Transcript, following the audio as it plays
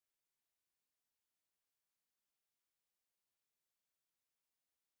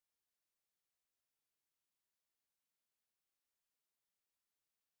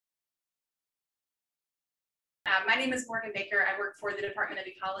My name is Morgan Baker. I work for the Department of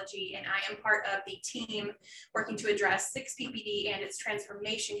Ecology, and I am part of the team working to address 6-PPD and its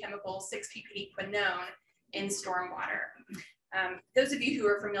transformation chemical, 6-PPD-Quinone, in stormwater. Those of you who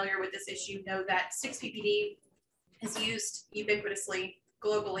are familiar with this issue know that 6-PPD is used ubiquitously,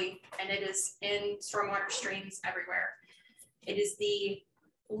 globally, and it is in stormwater streams everywhere. It is the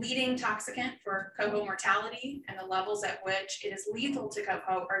leading toxicant for coho mortality, and the levels at which it is lethal to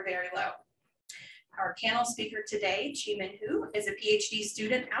coho are very low. Our panel speaker today, Ximin, is a PhD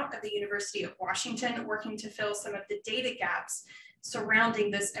student out of the University of Washington, working to fill some of the data gaps surrounding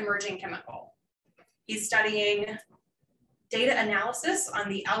this emerging chemical. He's studying data analysis on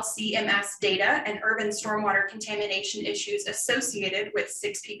the LCMS data and urban stormwater contamination issues associated with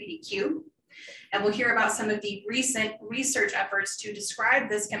 6-PPD-Q. And we'll hear about some of the recent research efforts to describe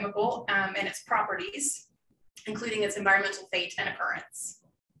this chemical and its properties, including its environmental fate and occurrence.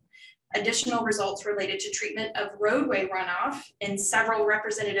 Additional results related to treatment of roadway runoff in several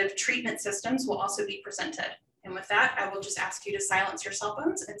representative treatment systems will also be presented. And with that, I will just ask you to silence your cell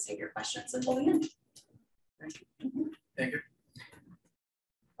phones and save your questions until the end. Thank you. Thank you.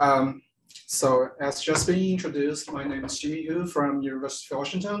 So as just been introduced, my name is Ximin from University of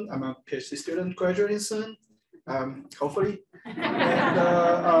Washington. I'm a PhD student graduating soon, hopefully.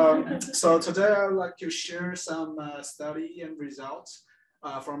 And so today I would like to share some study and results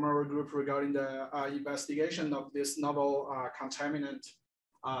from our group regarding the investigation of this novel contaminant,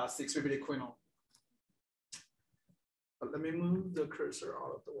 6-PPD-Quinone. Let me move the cursor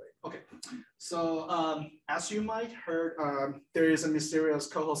out of the way. Okay, so as you might heard, there is a mysterious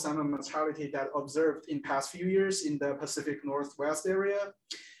coho salmon mortality that observed in past few years in the Pacific Northwest area,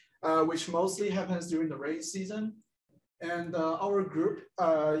 which mostly happens during the rain season. And our group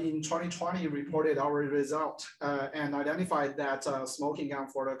in 2020 reported our result and identified that smoking gun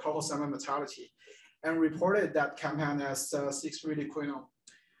for the coho salmon mortality and reported that compound as 6-PPD-Quinone.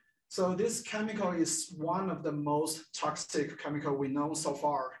 So this chemical is one of the most toxic chemical we know so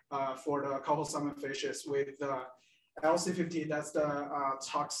far for the coho salmon fishes with LC50, that's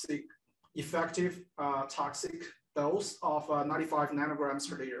the effective toxic dose of 95 nanograms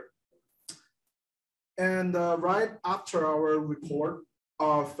per liter. And right after our report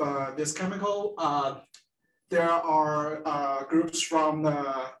of this chemical, there are groups from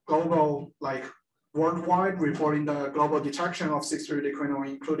the global, like worldwide, reporting the global detection of 6-PPD-Quinone,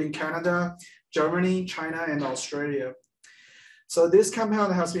 including Canada, Germany, China, and Australia. So this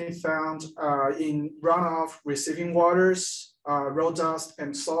compound has been found in runoff receiving waters, road dust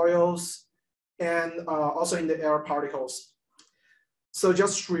and soils, and also in the air particles. So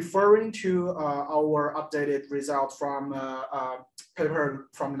just referring to our updated result from paper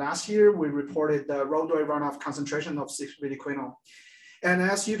from last year, we reported the roadway runoff concentration of 6-PPD-Quinone. And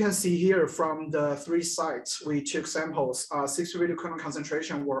as you can see here from the 3 sites, we took samples, 6-PPD-Quinone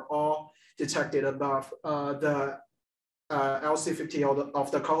concentration were all detected above the LC50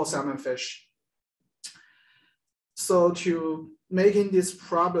 of the coho salmon fish. So to making this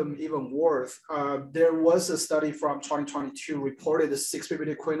problem even worse, there was a study from 2022 reported the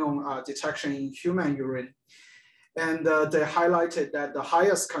 6-PPD-Quinone detection in human urine. And they highlighted that the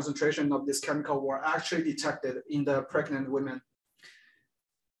highest concentration of this chemical were actually detected in the pregnant women.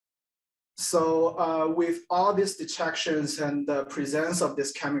 So with all these detections and the presence of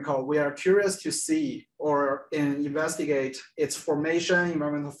this chemical, we are curious to see or investigate its formation,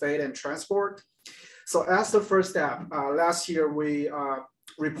 environmental fate, and transport. So as the first step, last year we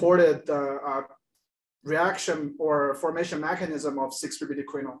reported the reaction or formation mechanism of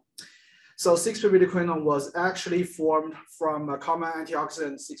 6-PPD-Quinone. So 6-PPD-Quinone was actually formed from a common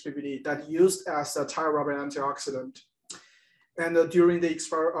antioxidant 6-PPD that used as a tire rubber antioxidant. And during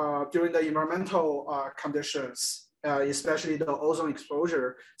the environmental conditions, especially the ozone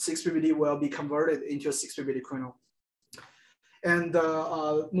exposure, 6-PPD will be converted into 6-PPD-Quinone. And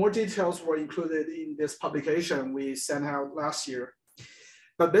more details were included in this publication we sent out last year.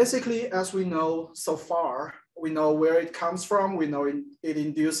 But basically, as we know so far, we know where it comes from. We know it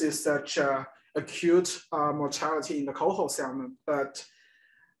induces such acute mortality in the coho salmon, but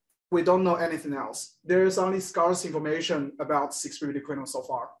we don't know anything else. There is only scarce information about 6-PPD-Quinone so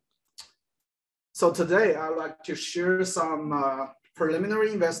far. So today, I would like to share some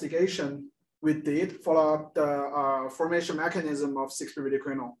preliminary investigation we did follow the formation mechanism of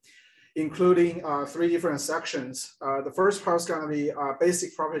 6-PPD-Quinone, including 3 different sections. The first part is going to be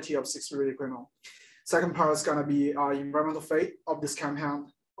basic property of 6-PPD-Quinone. Second part is going to be environmental fate of this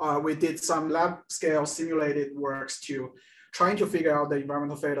compound. We did some lab scale simulated works to trying to figure out the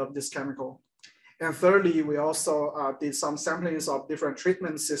environmental fate of this chemical. And thirdly, we also did some samplings of different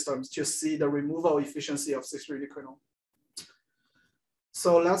treatment systems to see the removal efficiency of 6PPD-Quinone.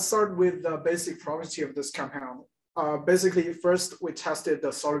 So let's start with the basic property of this compound. Basically, first we tested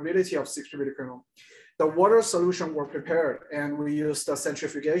the solubility of 6PPD-Quinone. The water solution were prepared and we used the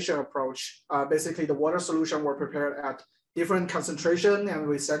centrifugation approach. Basically, the water solution were prepared at different concentration and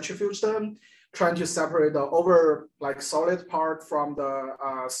we centrifuge them, trying to separate the over solid part from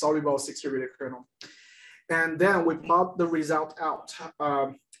the soluble 6PPD-Quinone. And then we plot the result out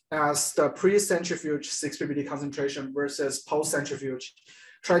as the pre-centrifuge 6PPD concentration versus post-centrifuge,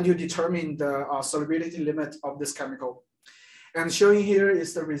 trying to determine the solubility limit of this chemical. And showing here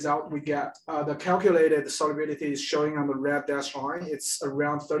is the result we get. The calculated solubility is showing on the red dashed line. It's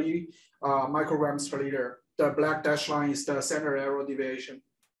around 30 micrograms per liter. The black dashed line is the standard error deviation.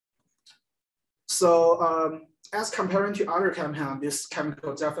 So as comparing to other compounds, this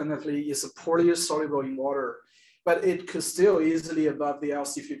chemical definitely is poorly soluble in water, but it could still easily above the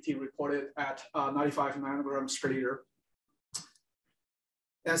LC50 reported at 95 nanograms per liter.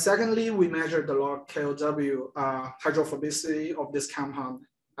 And secondly, we measured the log KOW hydrophobicity of this compound.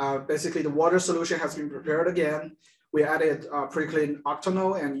 Basically, the water solution has been prepared again. We added pre-clean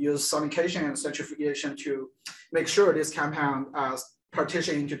octanol and used sonication and centrifugation to make sure this compound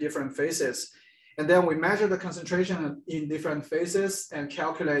partition into different phases. And then we measure the concentration in different phases and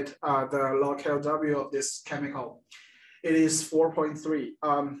calculate the log KOW of this chemical. It is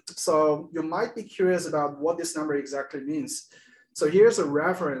 4.3. So you might be curious about what this number exactly means. So here's a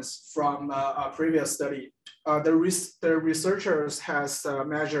reference from a previous study. The researchers has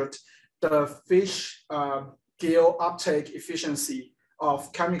measured the fish gill uptake efficiency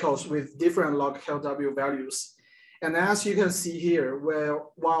of chemicals with different log KOW values. And as you can see here,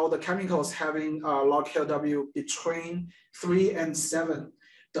 while the chemicals having log KOW between 3 and 7,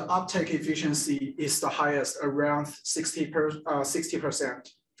 the uptake efficiency is the highest, around 60%.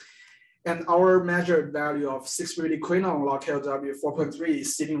 And our measured value of 6PPD-Quinone log KOW 4.3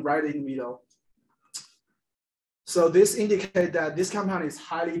 is sitting right in the middle. So this indicates that this compound is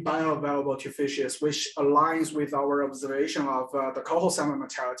highly bioavailable to fishes, which aligns with our observation of the coho salmon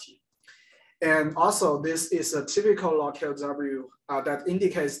mortality. And also, this is a typical log KOW that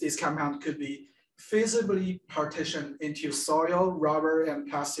indicates this compound could be feasibly partitioned into soil, rubber, and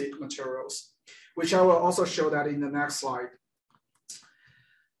plastic materials, which I will also show that in the next slide.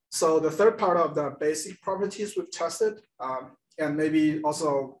 So the third part of the basic properties we've tested, and maybe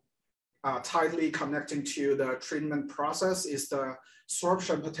also tightly connecting to the treatment process, is the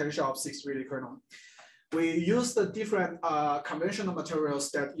sorption potential of 6PPD-Quinone. We use the different conventional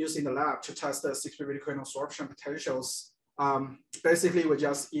materials that used in the lab to test the 6PPD-Quinone sorption potentials. Basically, we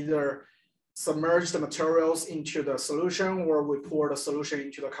just either submerge the materials into the solution or we pour the solution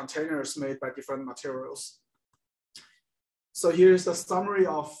into the containers made by different materials. So here's the summary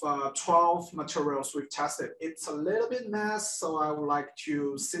of 12 materials we've tested. It's a little bit mess, so I would like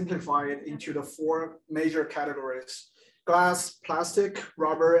to simplify it into the 4 major categories: glass, plastic,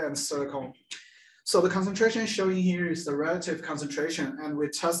 rubber, and silicone. So the concentration showing here is the relative concentration, and we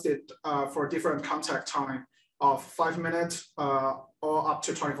tested for different contact time of 5 minutes or up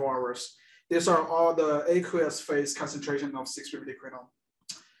to 24 hours. These are all the aqueous phase concentration of 6PPD-Quinone.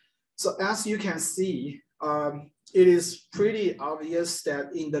 So as you can see, it is pretty obvious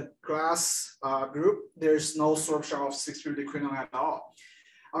that in the glass group, there's no sorption of 6PPD-Quinone at all.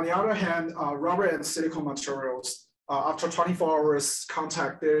 On the other hand, rubber and silicone materials, after 24 hours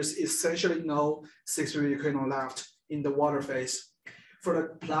contact, there's essentially no 6PPD-Quinone left in the water phase. For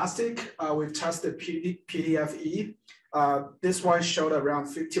the plastic, we've tested PDFE. This one showed around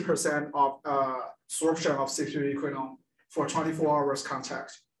 50% of sorption of 6PPD-Quinone for 24 hours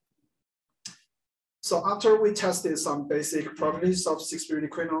contact. So after we tested some basic properties of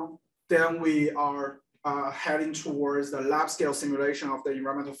 6PPD-Quinone, then we are heading towards the lab scale simulation of the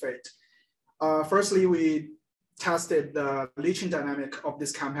environmental fate. Firstly, we tested the leaching dynamic of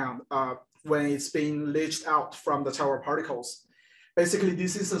this compound when it's being leached out from the tower particles. Basically,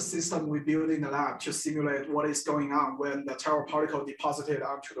 this is a system we built in the lab to simulate what is going on when the tower particle deposited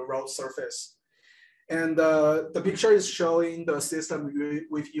onto the road surface. And the picture is showing the system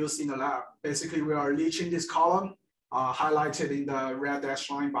we've used in the lab. Basically, we are leaching this column highlighted in the red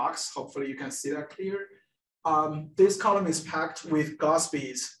dashed line box. Hopefully you can see that clear. This column is packed with glass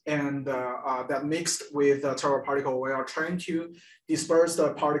beads and that mixed with the tower particle. We are trying to disperse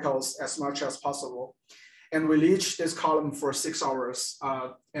the particles as much as possible. And we leach this column for 6 hours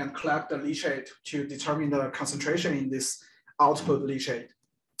and collect the leachate to determine the concentration in this output leachate.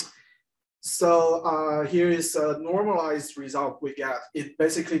 So here is a normalized result we get. It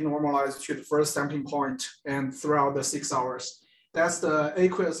basically normalized to the first sampling point and throughout the 6 hours. That's the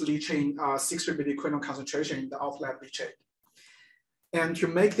aqueous leaching 6PPD-Quinone concentration in the outlet leachate. And to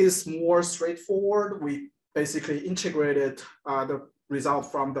make this more straightforward, we basically integrated the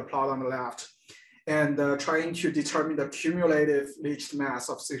result from the plot on the left and trying to determine the cumulative leached mass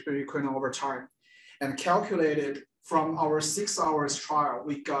of 6PPD-Quinone over time and calculated from our 6 hours trial,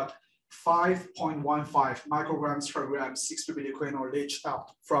 we got 5.15 micrograms per gram 6PPD-Quinone leached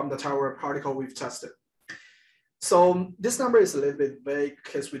out from the tower particle we've tested. So this number is a little bit vague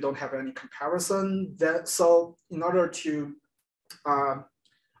because we don't have any comparison. So in order to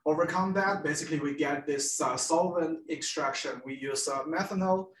overcome that, basically we get this solvent extraction. We use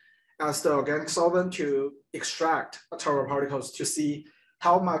methanol as the organic solvent to extract tower particles to see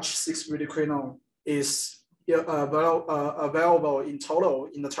how much 6PPD-Quinone is available in total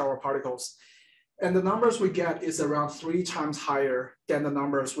in the tower particles. And the numbers we get is around 3 times higher than the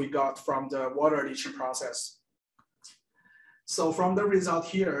numbers we got from the water leaching process. So from the result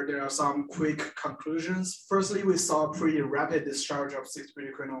here, there are some quick conclusions. Firstly, we saw a pretty rapid discharge of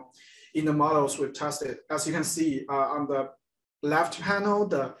 6PPD-Quinone in the models we've tested. As you can see on the left panel,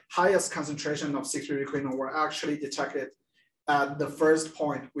 the highest concentration of 6PPD-Quinone were actually detected at the first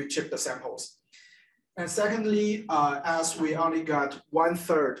point we took the samples. And secondly, as we only got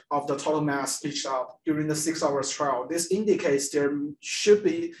 1/3 of the total mass leached out during the 6 hours trial, this indicates there should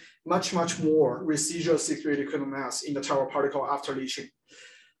be much more residual 6PPD-Quinone mass in the tower particle after leaching.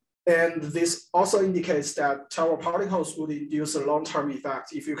 And this also indicates that tower particles would induce a long-term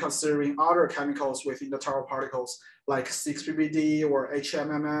effect if you're considering other chemicals within the tower particles like 6PPD or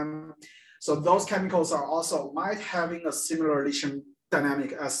HMMM. So those chemicals are also might having a similar leaching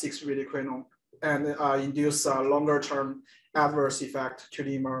dynamic as 6PPD-Quinone and induce a longer-term adverse effect to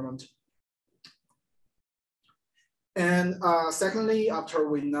the environment. And secondly, after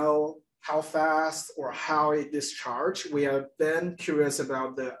we know how fast or how it discharged, we are then curious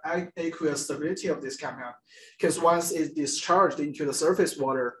about the aqueous stability of this compound. Because once it's discharged into the surface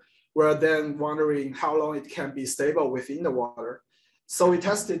water, we're then wondering how long it can be stable within the water. So we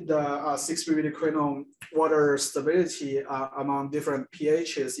tested the 6PPD-Quinone water stability among different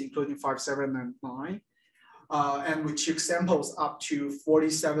pHs, including 5, 7, and 9. And we took samples up to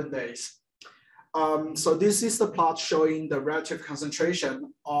 47 days. So this is the plot showing the relative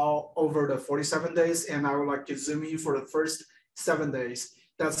concentration all over the 47 days. And I would like to zoom in for the first 7 days.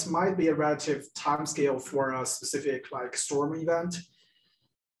 That might be a relative time scale for a specific like storm event.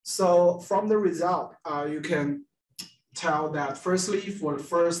 So from the result, you can tell that firstly, for the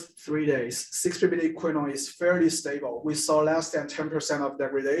first 3 days, 6PPD-Quinone is fairly stable. We saw less than 10% of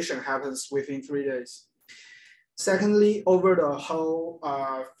degradation happens within 3 days. Secondly, over the whole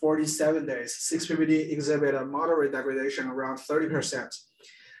 47 days, 6PPD exhibit a moderate degradation around 30%.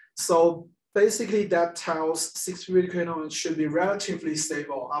 So basically that tells 6PPD-Quinone should be relatively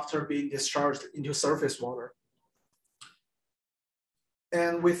stable after being discharged into surface water.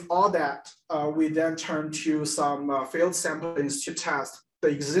 And with all that, we then turn to some field samplings to test the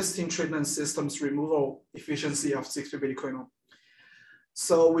existing treatment system's removal efficiency of 6PPD-Quinone.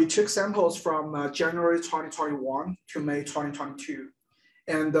 So we took samples from January 2021 to May 2022.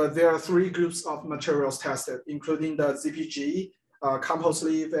 And there are 3 groups of materials tested, including the ZPG, compost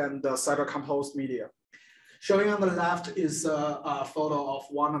leaf, and the cytocompost media. Showing on the left is a photo of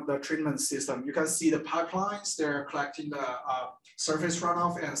one of the treatment systems. You can see the pipelines. They're collecting the surface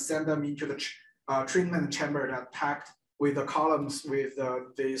runoff and send them into the treatment chamber that packed with the columns with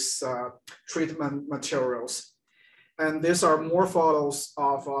these treatment materials. And these are more photos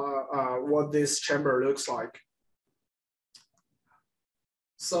of what this chamber looks like.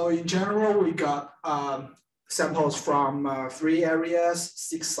 So in general, we got samples from 3 areas,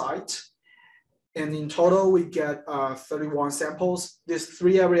 6 sites. And in total, we get 31 samples. These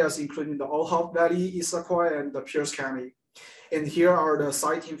 3 areas, including the Ohio Valley, Issaquah, and the Pierce County. And here are the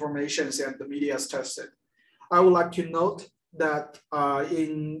site informations and the media tested. I would like to note that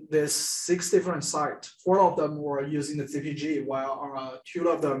in this 6 different sites, 4 of them were using the ZPG, while 2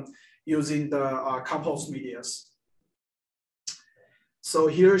 of them using the compost medias. So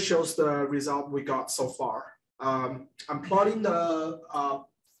here shows the result we got so far. I'm plotting the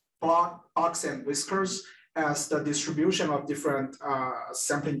box and whiskers as the distribution of different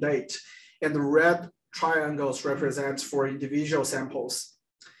sampling date, and the red triangles represent for individual samples.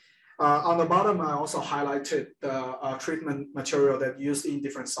 On the bottom, I also highlighted the treatment material that used in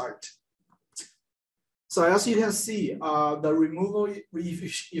different sites. So as you can see, the removal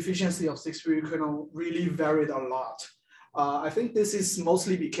efficiency of 6PPD-Quinone really varied a lot. I think this is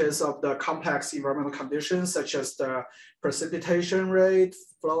mostly because of the complex environmental conditions, such as the precipitation rate,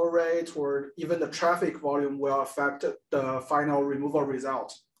 flow rate, or even the traffic volume will affect the final removal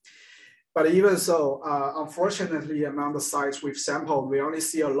result. But even so, unfortunately, among the sites we've sampled, we only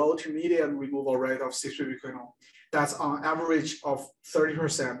see a low to medium removal rate of 6PPD-Quinone. That's on average of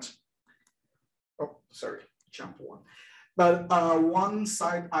 30%. Oh, sorry, jump one. But one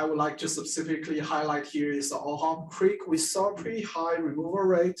site I would like to specifically highlight here is the Oncorhynchus Creek. We saw a pretty high removal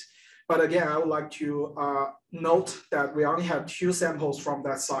rate, but again, I would like to note that we only have 2 samples from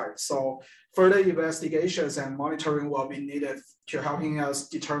that site. So further investigations and monitoring will be needed to helping us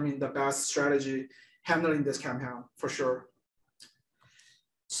determine the best strategy handling this compound for sure.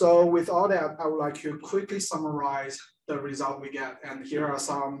 So with all that, I would like to quickly summarize the result we get. And here are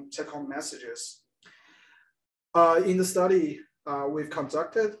some take-home messages. In the study we've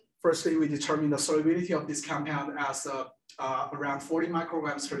conducted, firstly, we determined the solubility of this compound as around 40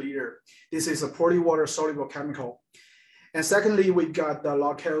 micrograms per liter. This is a poorly water soluble chemical. And secondly, we got the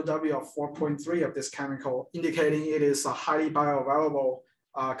log KOW of 4.3 of this chemical, indicating it is a highly bioavailable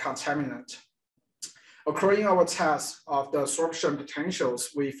contaminant. According to our test of the absorption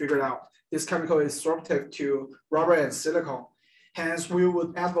potentials, we figured out this chemical is absorptive to rubber and silicone. Hence, we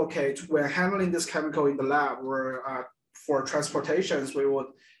would advocate when handling this chemical in the lab or for transportations, we would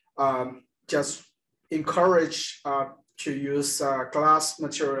just encourage to use glass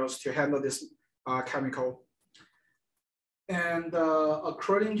materials to handle this chemical. And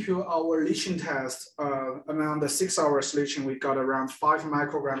according to our leaching test, among the 6 hours leaching, we got around 5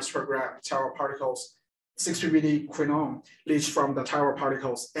 micrograms per gram tire particles, 6PPD-Quinone leached from the tire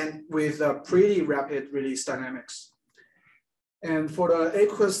particles, and with a pretty rapid release dynamics. And for the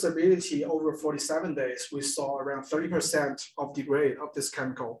aqueous stability over 47 days, we saw around 30% of degrade of this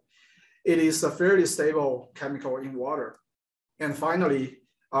chemical. It is a fairly stable chemical in water. And finally,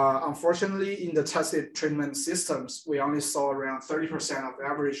 unfortunately, in the tested treatment systems, we only saw around 30% of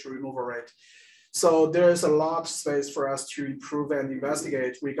average removal rate. So there's a lot of space for us to improve and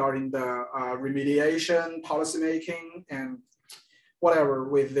investigate regarding the remediation, policymaking, and whatever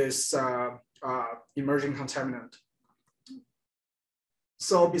with this emerging contaminant.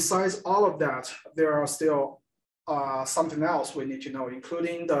 So besides all of that, there are still something else we need to know,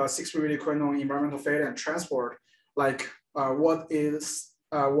 including the 6PPD-Quinone environmental fate and transport, like what its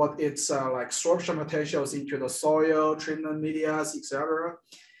like absorption potentials into the soil, treatment medias, etc.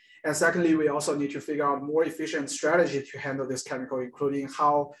 And secondly, we also need to figure out more efficient strategy to handle this chemical, including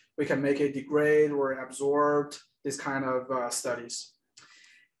how we can make it degrade or absorb, this kind of studies.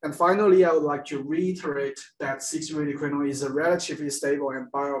 And finally, I would like to reiterate that 6PPD-Quinone is a relatively stable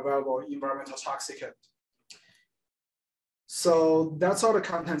and bioavailable environmental toxicant. So that's all the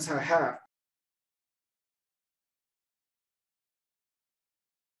contents I have.